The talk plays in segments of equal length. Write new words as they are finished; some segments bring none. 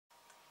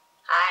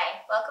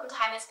welcome to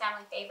Jaime's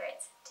Family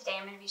Favorites. Today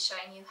I'm going to be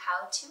showing you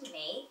how to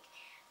make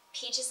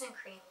peaches and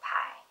cream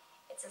pie.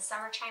 It's a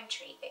summertime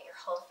treat that your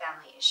whole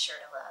family is sure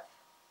to love.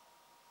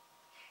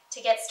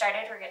 To get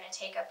started, we're going to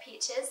take our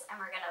peaches and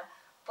we're going to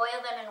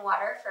boil them in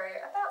water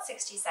for about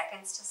 60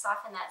 seconds to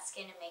soften that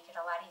skin and make it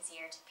a lot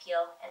easier to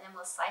peel, and then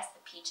we'll slice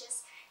the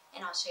peaches and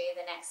I'll show you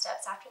the next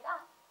steps after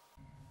that.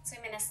 So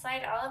I'm going to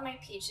slide all of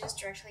my peaches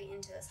directly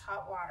into this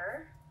hot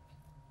water.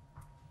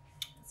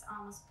 It's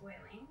almost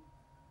boiling.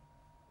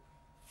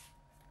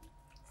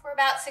 For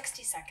about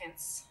 60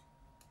 seconds.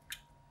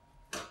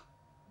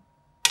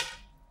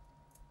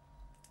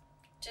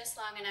 Just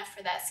long enough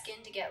for that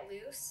skin to get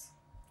loose,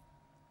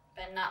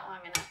 but not long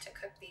enough to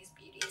cook these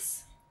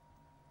beauties.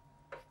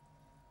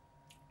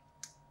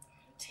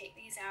 Take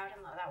these out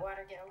and let that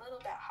water get a little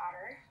bit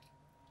hotter.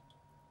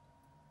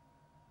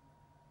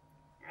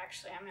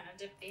 Actually, I'm going to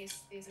dip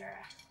these. These are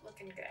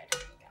looking good.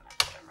 I'm going to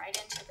put them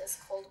right into this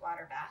cold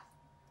water bath.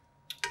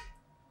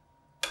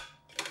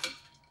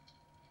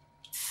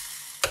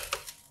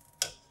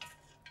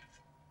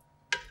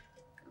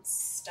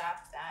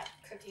 Stop that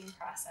cooking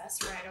process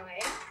right away.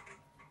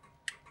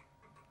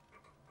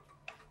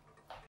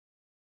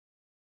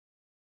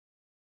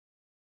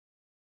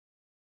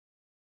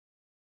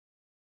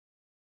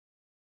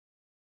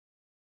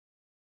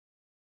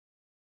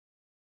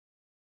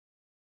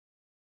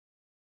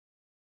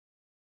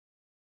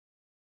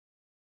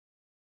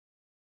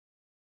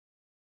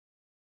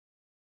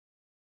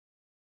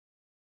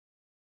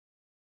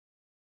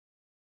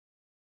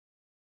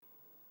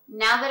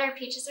 Now that our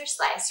peaches are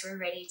sliced, we're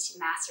ready to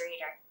macerate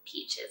our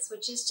peaches,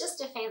 which is just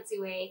a fancy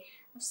way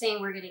of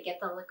saying we're going to get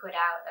the liquid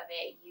out of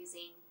it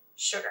using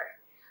sugar.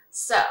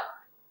 So,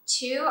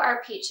 to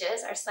our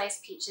peaches, our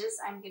sliced peaches,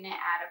 I'm going to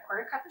add a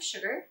 1/4 cup of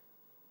sugar.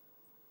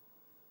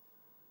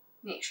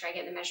 Make sure I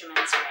get the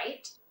measurements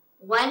right.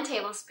 1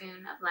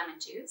 tablespoon of lemon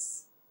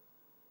juice.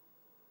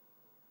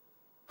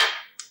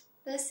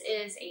 This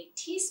is a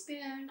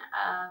teaspoon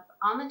of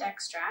almond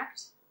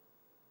extract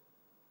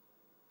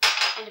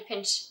and a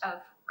pinch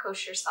of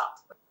kosher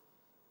salt.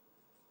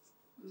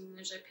 And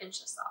there's a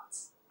pinch of salt.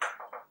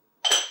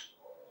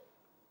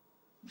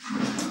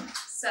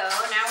 So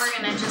now we're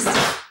going to just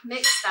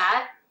mix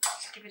that,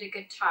 give it a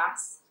good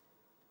toss.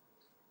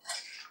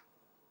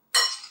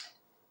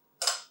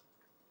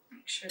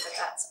 Make sure that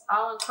that's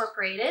all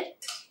incorporated.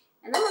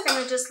 And then we're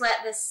going to just let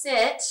this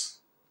sit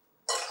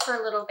for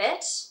a little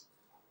bit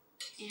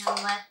and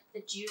let the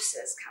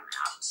juices come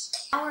out.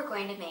 Now we're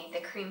going to make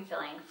the cream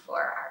filling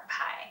for our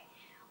pie.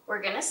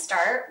 We're going to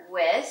start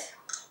with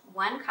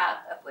 1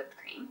 cup of whipped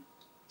cream,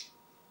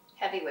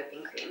 heavy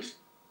whipping cream.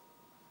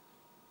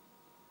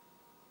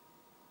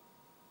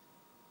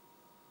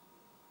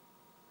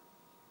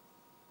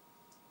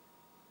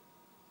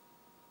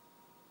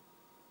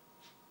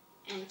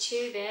 And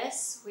to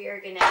this, we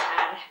are going to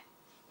add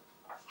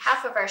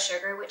half of our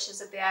sugar, which is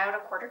about a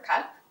 1/4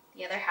 cup.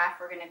 The other half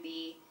we're going to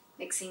be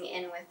mixing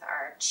in with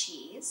our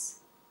cheese.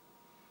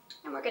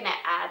 And we're going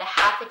to add a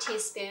 1/2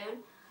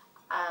 teaspoon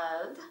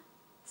of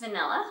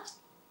vanilla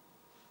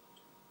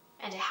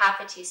and a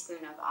 1/2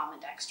 teaspoon of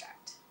almond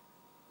extract.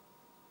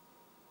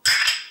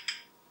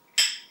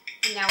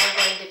 And now we're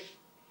going to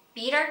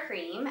beat our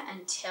cream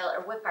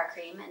or whip our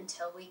cream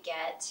until we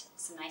get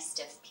some nice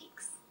stiff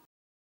peaks.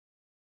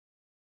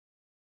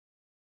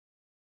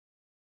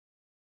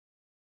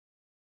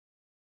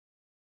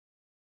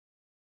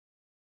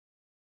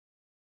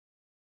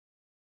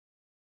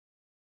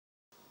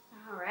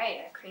 All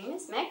right, our cream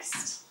is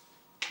mixed.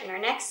 And our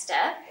next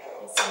step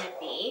is going to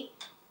be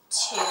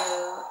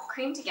to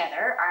cream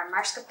together our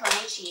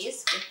mascarpone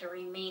cheese with the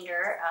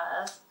remainder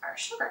of our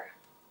sugar.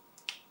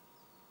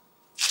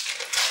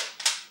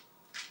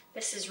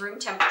 This is room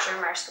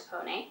temperature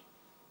mascarpone.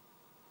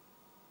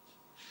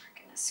 We're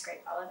going to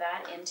scrape all of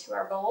that into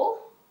our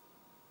bowl.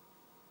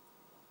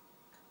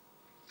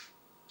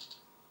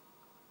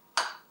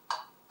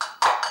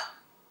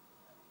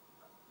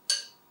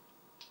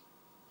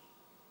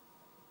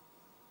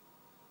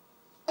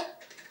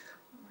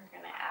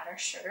 Our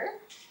sugar,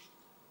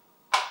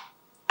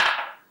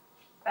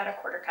 about a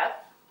 1/4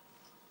 cup.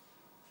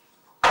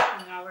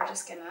 And now we're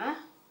just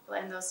gonna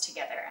blend those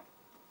together.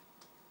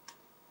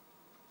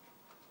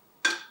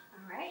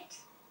 All right.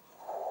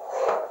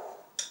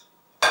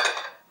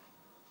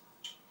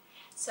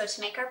 So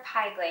to make our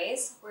pie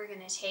glaze, we're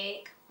gonna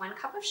take 1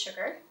 cup of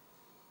sugar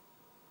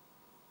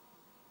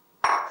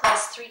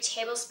plus 3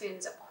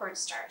 tablespoons of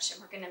cornstarch, and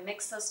we're gonna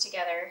mix those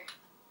together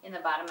in the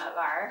bottom of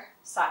our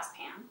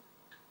saucepan.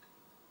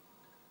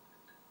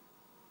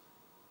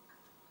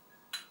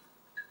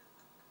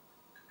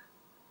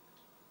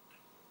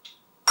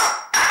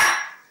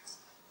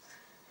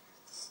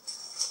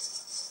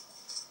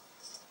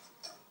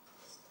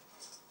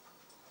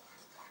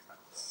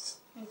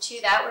 And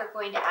to that, we're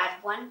going to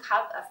add 1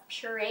 cup of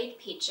pureed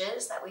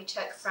peaches that we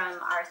took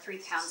from our 3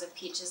 pounds of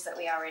peaches that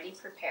we already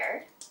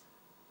prepared.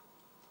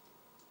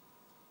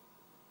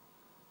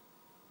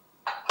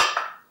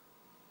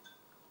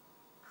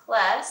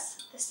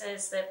 Plus the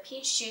This is the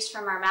peach juice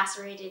from our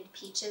macerated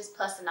peaches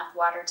plus enough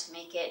water to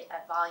make it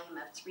a volume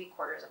of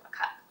 3/4 of a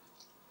cup.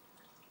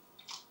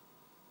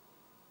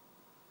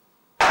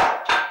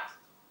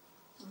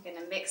 We're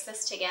going to mix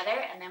this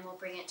together and then we'll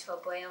bring it to a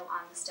boil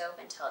on the stove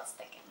until it's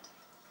thickened.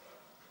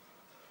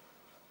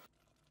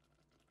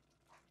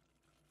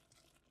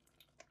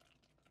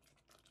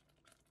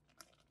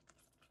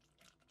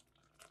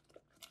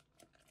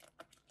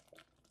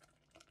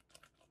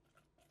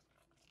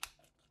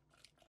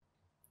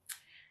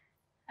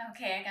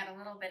 Okay, I got a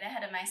little bit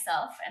ahead of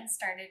myself and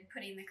started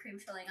putting the cream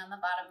filling on the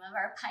bottom of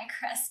our pie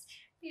crust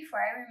before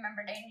I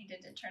remembered I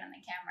needed to turn on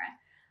the camera.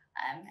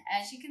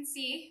 As you can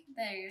see,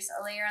 there's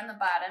a layer on the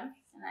bottom,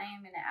 and I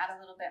am going to add a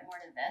little bit more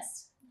to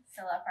this,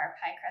 fill up our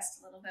pie crust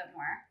a little bit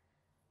more.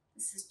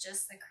 This is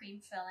just the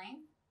cream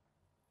filling.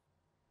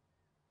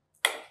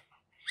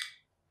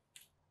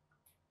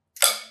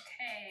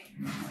 Okay,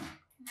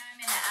 now I'm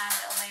going to add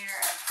a layer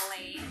of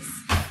glaze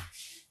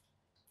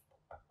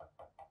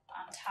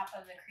on top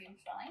of the cream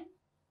filling.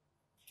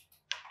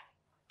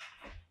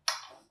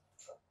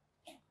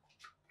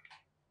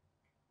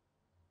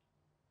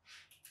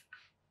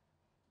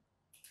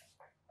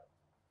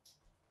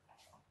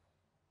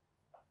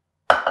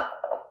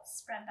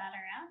 Spread that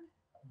around.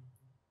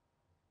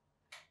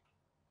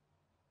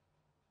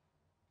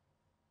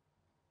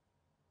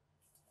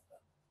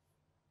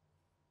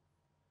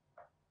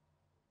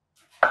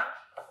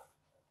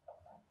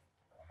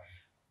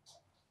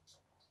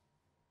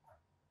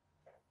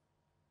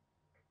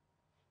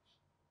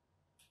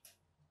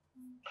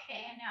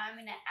 Okay, and now I'm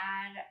going to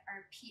add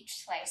our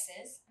peach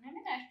slices, and I'm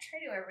going to try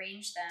to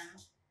arrange them.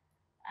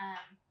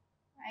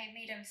 I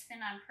made them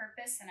thin on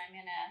purpose, and I'm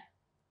going to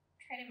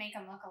try to make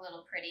them look a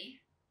little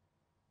pretty.